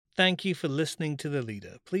thank you for listening to The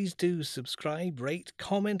Leader. Please do subscribe, rate,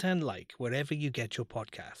 comment and like wherever you get your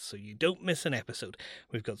podcasts so you don't miss an episode.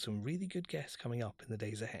 We've got some really good guests coming up in the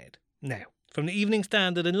days ahead. Now, from the Evening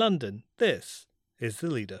Standard in London, this is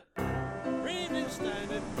The Leader. Evening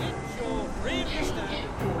Standard, it's your Evening Standard.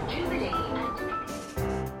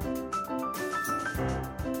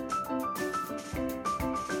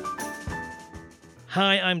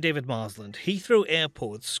 Hi, I'm David Marsland. Heathrow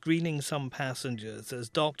Airport screening some passengers as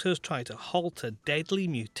doctors try to halt a deadly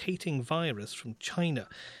mutating virus from China.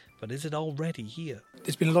 But is it already here?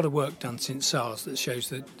 There's been a lot of work done since SARS that shows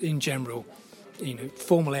that, in general,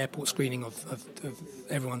 formal airport screening of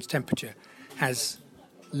everyone's temperature has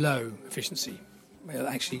low efficiency.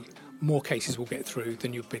 Actually, more cases will get through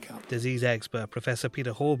than you'll pick up. Disease expert Professor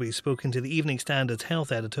Peter Horby's spoken to the Evening Standard's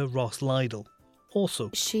health editor Ross Lydall. Also,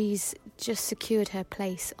 she's just secured her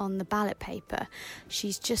place on the ballot paper.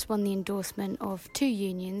 She's just won the endorsement of 2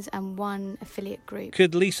 unions and 1 affiliate group.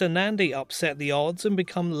 Could Lisa Nandy upset the odds and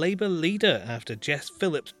become Labour leader after Jess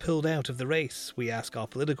Phillips pulled out of the race? We ask our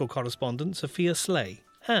political correspondent Sophia Slay.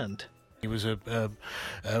 And he was an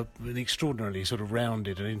extraordinarily sort of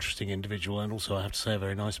rounded and interesting individual, and also, I have to say, a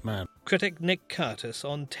very nice man. Critic Nick Curtis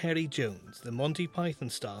on Terry Jones, the Monty Python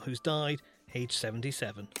star who's died aged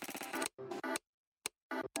 77.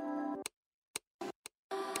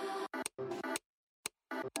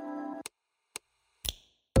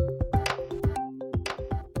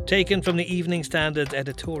 Taken from the Evening Standard's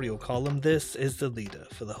editorial column, this is The Leader.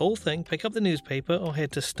 For the whole thing, pick up the newspaper or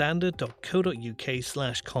head to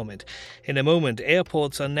standard.co.uk/comment. In a moment,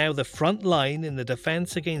 airports are now the front line in the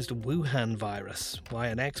defence against Wuhan virus. Why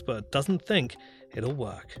an expert doesn't think it'll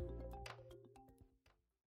work.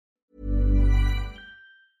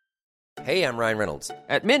 Hey, I'm Ryan Reynolds.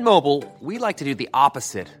 At Mint Mobile, we like to do the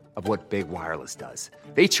opposite of what Big Wireless does.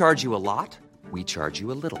 They charge you a lot. We charge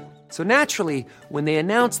you a little. So naturally, when they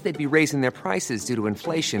announced they'd be raising their prices due to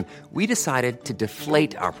inflation, we decided to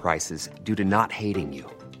deflate our prices due to not hating you.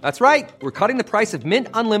 That's right. We're cutting the price of Mint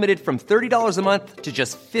Unlimited from $30 a month to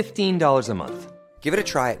just $15 a month. Give it a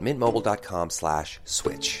try at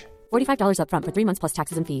mintmobile.com/switch. $45 up front for 3 months plus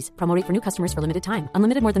taxes and fees. Promo rate for new customers for limited time.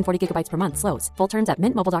 Unlimited more than 40 gigabytes per month. Slows full terms at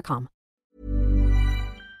mintmobile.com.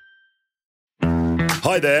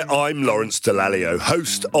 Hi there, I'm Lawrence Dallaglio,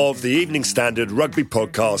 host of the Evening Standard Rugby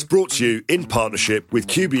Podcast, brought to you in partnership with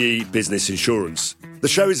QBE Business Insurance. The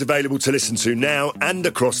show is available to listen to now and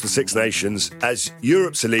across the Six Nations as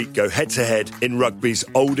Europe's elite go head-to-head in rugby's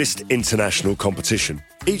oldest international competition.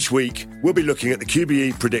 Each week, we'll be looking at the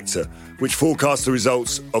QBE Predictor, which forecasts the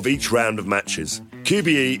results of each round of matches.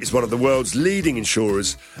 QBE is one of the world's leading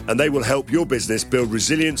insurers, and they will help your business build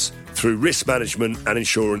resilience through risk management and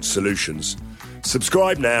insurance solutions.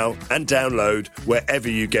 Subscribe now and download wherever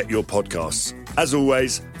you get your podcasts. As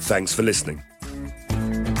always, thanks for listening.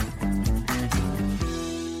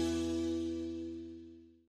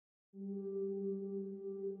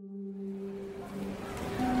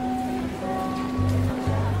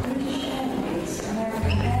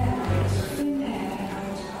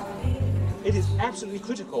 It is absolutely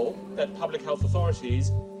critical that public health authorities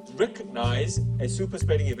recognise a super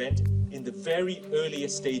spreading event in the very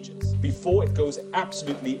earliest stages, before it goes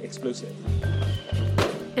absolutely explosive.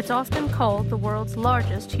 It's often called the world's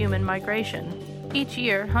largest human migration. Each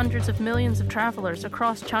year, hundreds of millions of travellers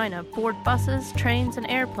across China board buses, trains and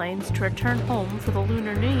airplanes to return home for the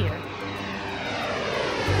Lunar New Year.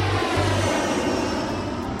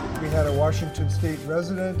 We had a Washington State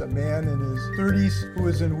resident, a man in his 30s, who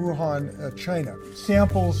was in Wuhan, China.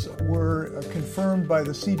 Samples were confirmed by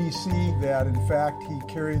the CDC that, in fact, he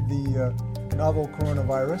carried the novel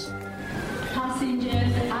coronavirus.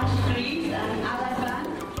 Passengers Ashleigh and Alaban.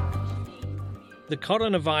 The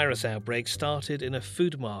coronavirus outbreak started in a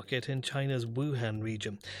food market in China's Wuhan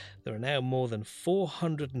region. There are now more than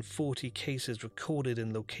 440 cases recorded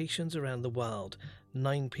in locations around the world.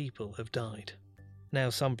 9 people have died. Now,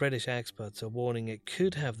 some British experts are warning it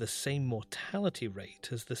could have the same mortality rate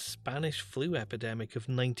as the Spanish flu epidemic of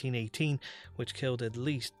 1918, which killed at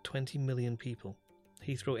least 20 million people.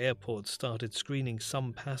 Heathrow Airport started screening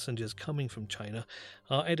some passengers coming from China.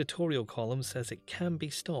 Our editorial column says it can be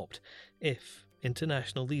stopped if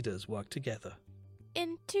international leaders work together.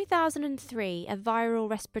 In 2003, a viral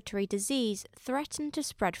respiratory disease threatened to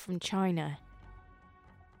spread from China.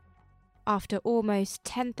 After almost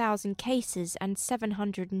 10,000 cases and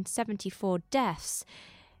 774 deaths,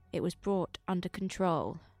 it was brought under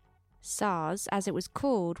control. SARS, as it was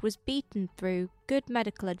called, was beaten through good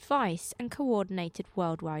medical advice and coordinated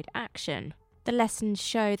worldwide action. The lessons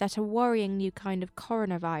show that a worrying new kind of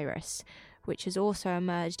coronavirus, which has also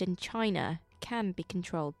emerged in China, can be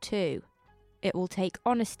controlled too. It will take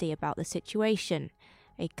honesty about the situation,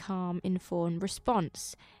 a calm, informed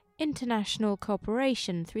response, international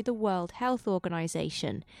cooperation through the World Health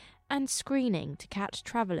Organization, and screening to catch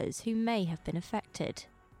travellers who may have been affected.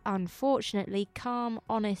 Unfortunately, calm,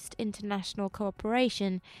 honest international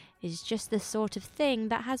cooperation is just the sort of thing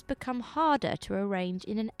that has become harder to arrange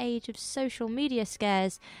in an age of social media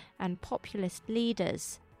scares and populist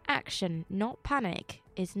leaders. Action, not panic,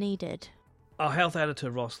 is needed. Our health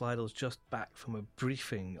editor Ross Lytle's just back from a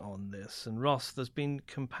briefing on this. And Ross, there's been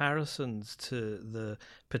comparisons to the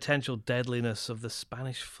potential deadliness of the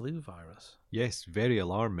Spanish flu virus. Yes, very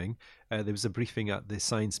alarming. There was a briefing at the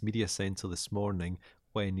Science Media Centre this morning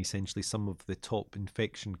when essentially some of the top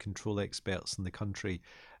infection control experts in the country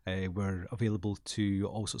were available to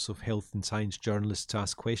all sorts of health and science journalists to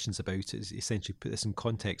ask questions about it, essentially put this in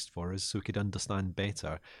context for us so we could understand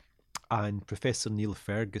better. And Professor Neil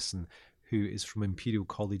Ferguson, who is from Imperial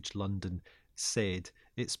College London, said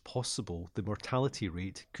it's possible the mortality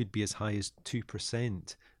rate could be as high as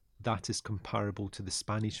 2%. That is comparable to the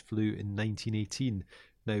Spanish flu in 1918.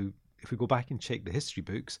 Now, if we go back and check the history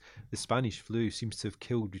books, the Spanish flu seems to have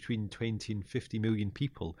killed between 20 and 50 million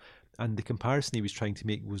people. And the comparison he was trying to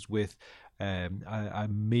make was with a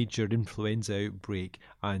major influenza outbreak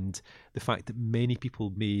and the fact that many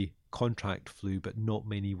people may contract flu, but not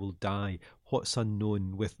many will die. What's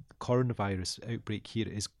unknown with coronavirus outbreak here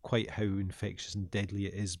is quite how infectious and deadly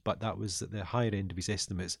it is, but that was at the higher end of his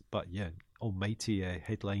estimates. But yeah, almighty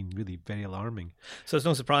headline, really very alarming. So it's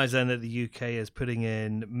no surprise then that the UK is putting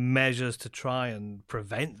in measures to try and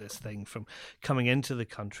prevent this thing from coming into the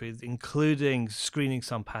country, including screening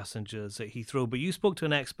some passengers at Heathrow. But you spoke to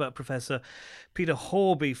an expert, Professor Peter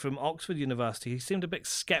Horby from Oxford University. He seemed a bit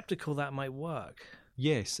sceptical that might work.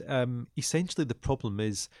 Yes, essentially the problem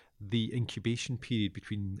is the incubation period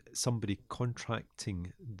between somebody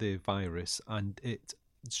contracting the virus and it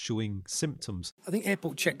showing symptoms. I think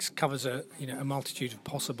airport checks covers a multitude of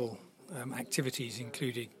possible activities,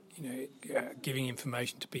 including giving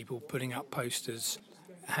information to people, putting up posters,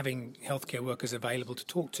 having healthcare workers available to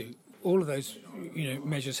talk to. All of those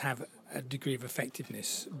measures have a degree of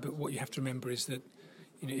effectiveness, but what you have to remember is that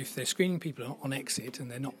if they're screening people on exit and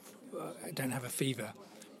they're not don't have a fever,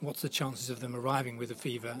 what's the chances of them arriving with a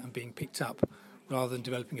fever and being picked up rather than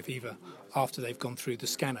developing a fever after they've gone through the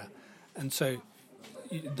scanner? And so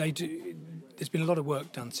there's been a lot of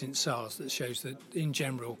work done since SARS that shows that in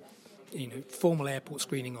general, formal airport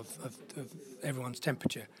screening of everyone's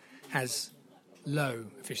temperature has low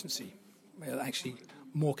efficiency. Actually,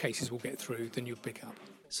 more cases will get through than you'll pick up.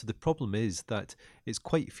 So the problem is that it's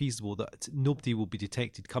quite feasible that nobody will be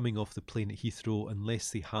detected coming off the plane at Heathrow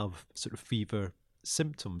unless they have sort of fever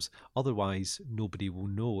symptoms. Otherwise, nobody will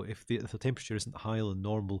know. If the temperature isn't higher than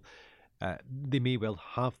normal, they may well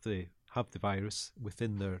have the virus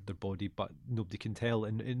within their body, but nobody can tell.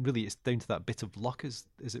 And really, it's down to that bit of luck, as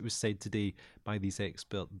it was said today by these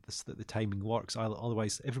experts, that the timing works.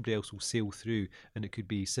 Otherwise, everybody else will sail through, and it could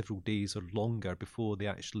be several days or longer before they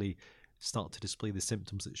actually start to display the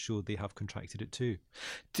symptoms that show they have contracted it too.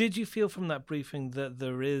 Did you feel from that briefing that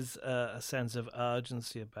there is a sense of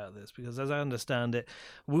urgency about this? Because as I understand it,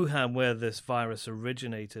 Wuhan, where this virus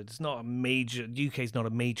originated, it's not UK is not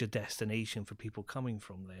a major destination for people coming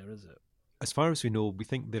from there, is it? As far as we know, we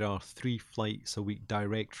think there are 3 flights a week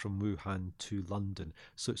direct from Wuhan to London,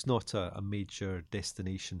 so it's not a major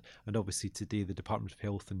destination. And obviously today the Department of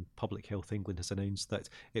Health and Public Health England has announced that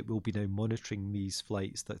it will be now monitoring these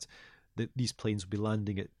flights, that these planes will be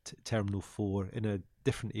landing at Terminal 4 in a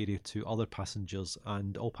different area to other passengers,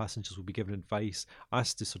 and all passengers will be given advice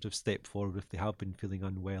as to sort of step forward if they have been feeling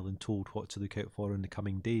unwell and told what to look out for in the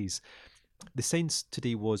coming days. The sense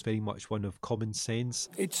today was very much one of common sense.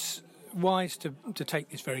 It's wise to take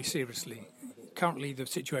this very seriously. Currently the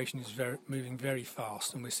situation is moving very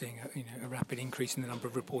fast, and we're seeing a rapid increase in the number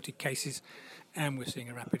of reported cases, and we're seeing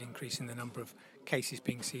a rapid increase in the number of cases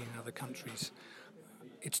being seen in other countries.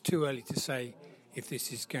 It's too early to say if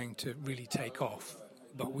this is going to really take off,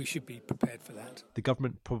 but we should be prepared for that. The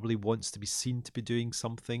government probably wants to be seen to be doing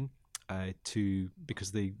something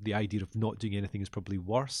because the idea of not doing anything is probably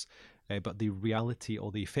worse, but the reality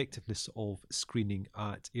or the effectiveness of screening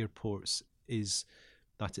at airports is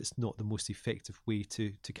that it's not the most effective way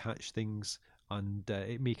to catch things. And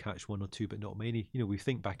it may catch 1 or 2, but not many. We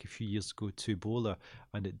think back a few years ago to Ebola,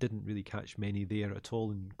 and it didn't really catch many there at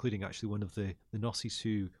all, including actually one of the nurses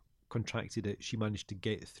who contracted it. She managed to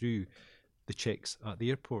get through the checks at the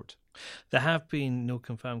airport. There have been no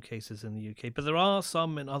confirmed cases in the UK, but there are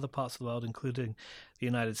some in other parts of the world, including the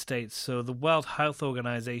United States. So the World Health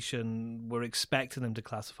Organization, we're expecting them to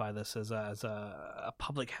classify this as a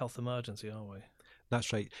public health emergency, aren't we?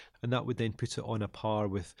 That's right. And that would then put it on a par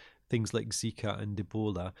with things like Zika and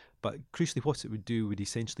Ebola. But crucially, what it would do would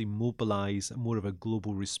essentially mobilise more of a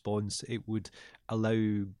global response. It would allow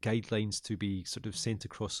guidelines to be sort of sent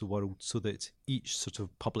across the world so that each sort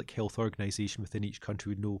of public health organisation within each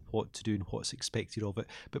country would know what to do and what's expected of it.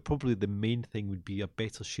 But probably the main thing would be a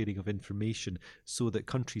better sharing of information so that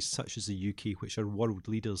countries such as the UK, which are world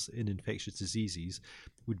leaders in infectious diseases,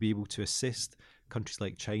 would be able to assist countries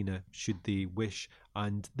like China should they wish.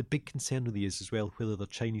 And the big concern really is as well whether the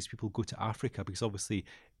Chinese people go to Africa, because obviously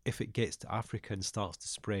if it gets to Africa and starts to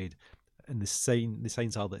spread, and the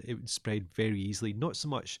signs are that it would spread very easily, not so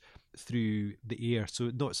much through the air,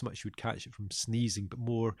 so not so much you would catch it from sneezing, but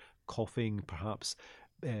more coughing, perhaps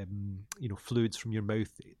fluids from your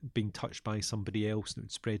mouth being touched by somebody else, and it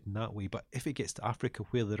would spread in that way. But if it gets to Africa,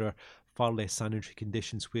 where there are far less sanitary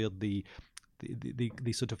conditions, where the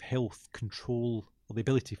sort of health control or the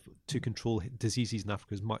ability to control diseases in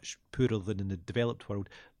Africa is much poorer than in the developed world,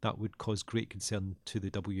 that would cause great concern to the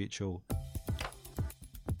WHO.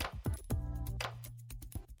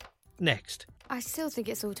 Next. I still think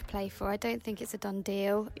it's all to play for. I don't think it's a done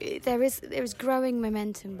deal. There is growing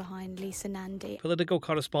momentum behind Lisa Nandy. Political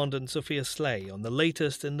correspondent Sophia Slay on the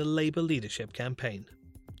latest in the Labour leadership campaign.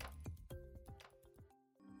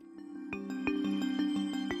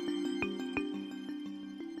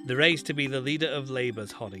 The race to be the leader of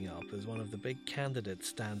Labour's hotting up as one of the big candidates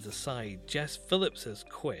stands aside. Jess Phillips has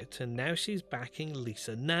quit and now she's backing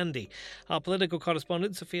Lisa Nandy. Our political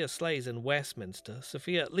correspondent Sophia Slay is in Westminster.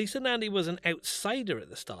 Sophia, Lisa Nandy was an outsider at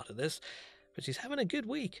the start of this, but she's having a good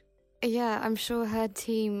week. Yeah, I'm sure her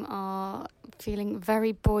team are feeling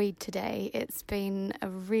very buoyed today. It's been a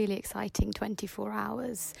really exciting 24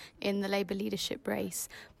 hours in the Labour leadership race,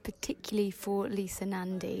 particularly for Lisa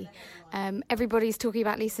Nandy. Everybody's talking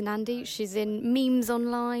about Lisa Nandy. She's in memes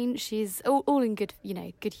online. She's all in good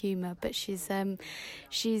humour, but she's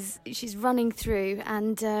running through.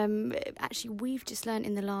 And actually, we've just learnt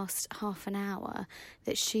in the last half an hour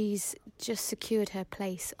that she's just secured her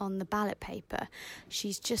place on the ballot paper.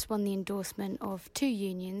 She's just won the endorsement of 2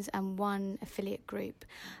 unions and 1 affiliate group,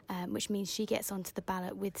 which means she gets onto the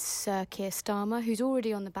ballot with Sir Keir Starmer, who's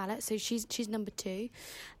already on the ballot. So she's number 2.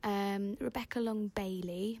 Rebecca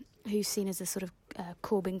Long-Bailey, who's seen as a sort of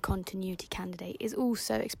Corbyn continuity candidate, is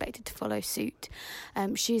also expected to follow suit.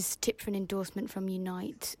 She's tipped for an endorsement from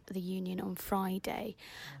Unite, the union, on Friday.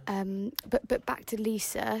 But back to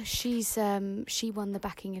Lisa, she won the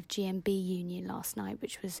backing of GMB union last night,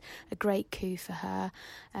 which was a great coup for her.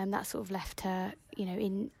 That sort of left her,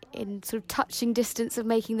 in sort of touching distance of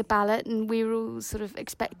making the ballot, and we were all sort of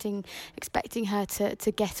expecting her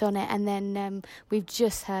to get on it. And then we've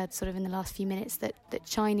just heard sort of in the last few minutes that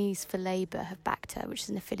Chinese for Labour have backed her, which is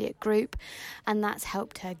an affiliate group, and that's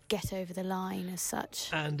helped her get over the line as such.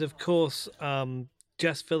 And of course,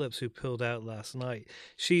 Jess Phillips, who pulled out last night,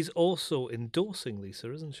 she's also endorsing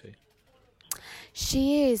Lisa, isn't she?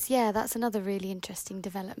 She is, yeah. That's another really interesting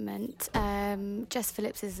development. Jess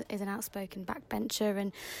Phillips is an outspoken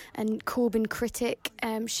backbencher and Corbyn critic.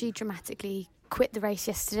 She dramatically quit the race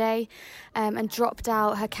yesterday and dropped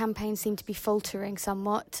out. Her campaign seemed to be faltering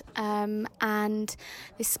somewhat. And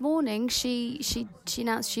this morning she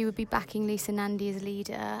announced she would be backing Lisa Nandy as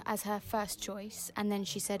leader as her first choice. And then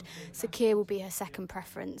she said Sir Keir will be her second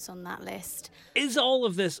preference on that list. Is all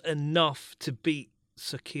of this enough to beat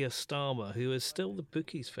Sir Keir Starmer, who is still the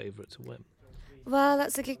bookies' favourite to win? Well,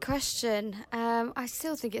 that's a good question. I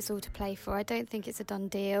still think it's all to play for. I don't think it's a done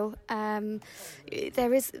deal.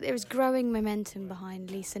 There is growing momentum behind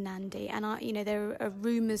Lisa Nandy, and there are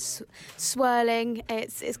rumours swirling.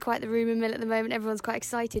 It's quite the rumour mill at the moment. Everyone's quite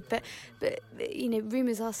excited, but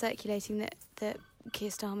rumours are circulating that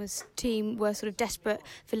Keir Starmer's team were sort of desperate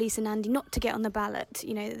for Lisa Nandy not to get on the ballot.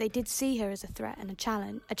 They did see her as a threat and a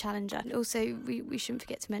challenger. And also, we shouldn't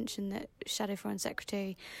forget to mention that Shadow Foreign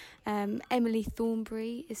Secretary Emily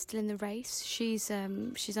Thornberry is still in the race. She's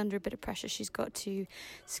under a bit of pressure. She's got to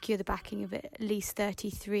secure the backing of at least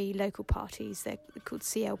 33 local parties. They're called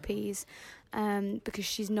CLPs, because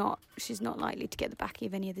she's not likely to get the backing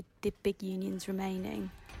of any of the big unions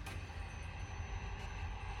remaining.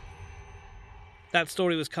 That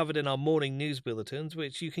story was covered in our morning news bulletins,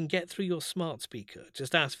 which you can get through your smart speaker.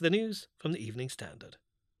 Just ask for the news from the Evening Standard.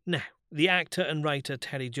 Now, The actor and writer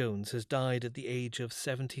Terry Jones has died at the age of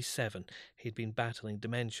 77. He'd been battling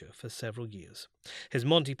dementia for several years. His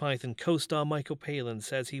Monty Python co-star Michael Palin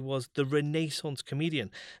says he was the Renaissance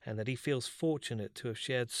comedian and that he feels fortunate to have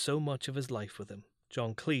shared so much of his life with him.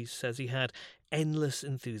 John Cleese says he had endless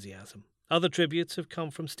enthusiasm. Other tributes have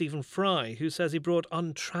come from Stephen Fry, who says he brought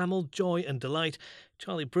untrammeled joy and delight.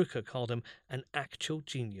 Charlie Brooker called him an actual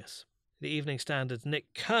genius. The Evening Standard's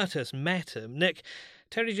Nick Curtis met him. Nick,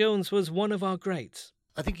 Terry Jones was one of our greats.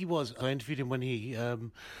 I think he was. I interviewed him when he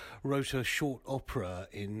wrote a short opera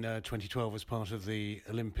in 2012 as part of the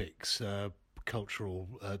Olympics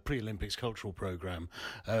pre-Olympics cultural program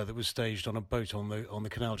that was staged on a boat on the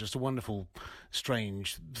canal. Just a wonderful,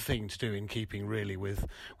 strange thing to do, in keeping really with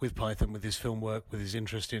Python, with his film work, with his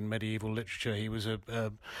interest in medieval literature. He was an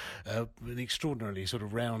extraordinarily sort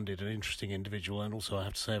of rounded and interesting individual, and also, I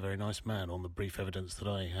have to say, a very nice man, on the brief evidence that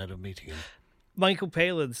I had of meeting him. Michael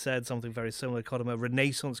Palin said something very similar, called him a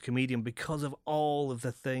Renaissance comedian because of all of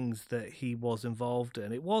the things that he was involved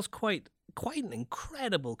in. It was quite an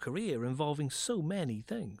incredible career involving so many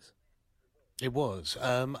things. It was,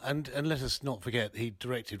 and let us not forget, he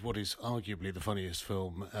directed what is arguably the funniest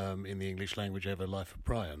film in the English language ever, Life of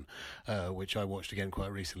Brian, which I watched again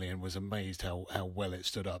quite recently and was amazed how well it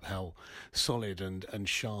stood up, how solid and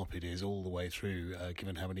sharp it is all the way through,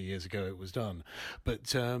 given how many years ago it was done.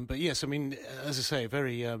 But yes, I mean, as I say,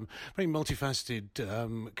 very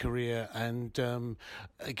multifaceted career, and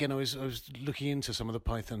again, I was looking into some of the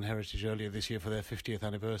Python heritage earlier this year for their 50th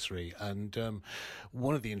anniversary, and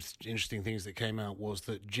one of the interesting things that came out was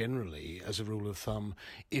that generally, as a rule of thumb,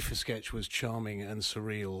 if a sketch was charming and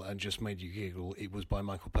surreal and just made you giggle, it was by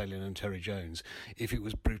Michael Palin and Terry Jones. If it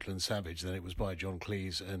was brutal and savage, then it was by John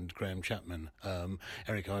Cleese and Graham Chapman.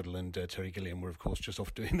 Eric Idle and Terry Gilliam were, of course, just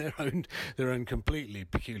off doing their own completely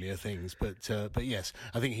peculiar things. But yes,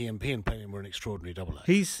 I think he and Palin were an extraordinary double act.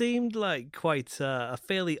 He seemed like quite a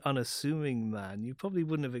fairly unassuming man. You probably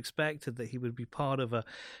wouldn't have expected that he would be part of a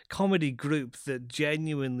comedy group that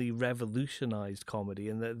genuinely revolutionized comedy,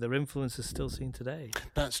 and that their influence is still seen today.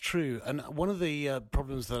 That's true, and one of the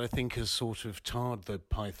problems that I think has sort of tarred the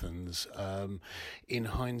Pythons in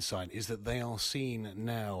hindsight is that they are seen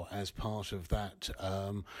now as part of that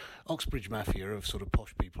Oxbridge mafia of sort of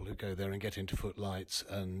posh people who go there and get into footlights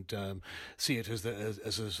and see it as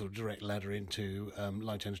a sort of direct ladder into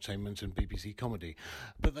light entertainment and BBC comedy.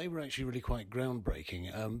 But they were actually really quite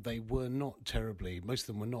groundbreaking. They were not terribly, most of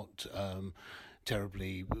them were not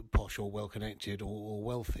terribly posh or well-connected or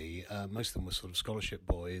wealthy. Most of them were sort of scholarship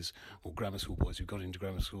boys or grammar school boys who got into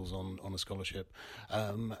grammar schools on a scholarship,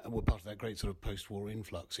 were part of that great sort of post-war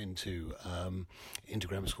influx into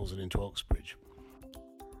grammar schools and into Oxbridge.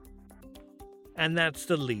 And that's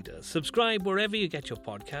The Leader. Subscribe wherever you get your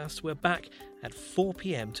podcasts. We're back at 4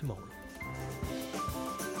 p.m. tomorrow.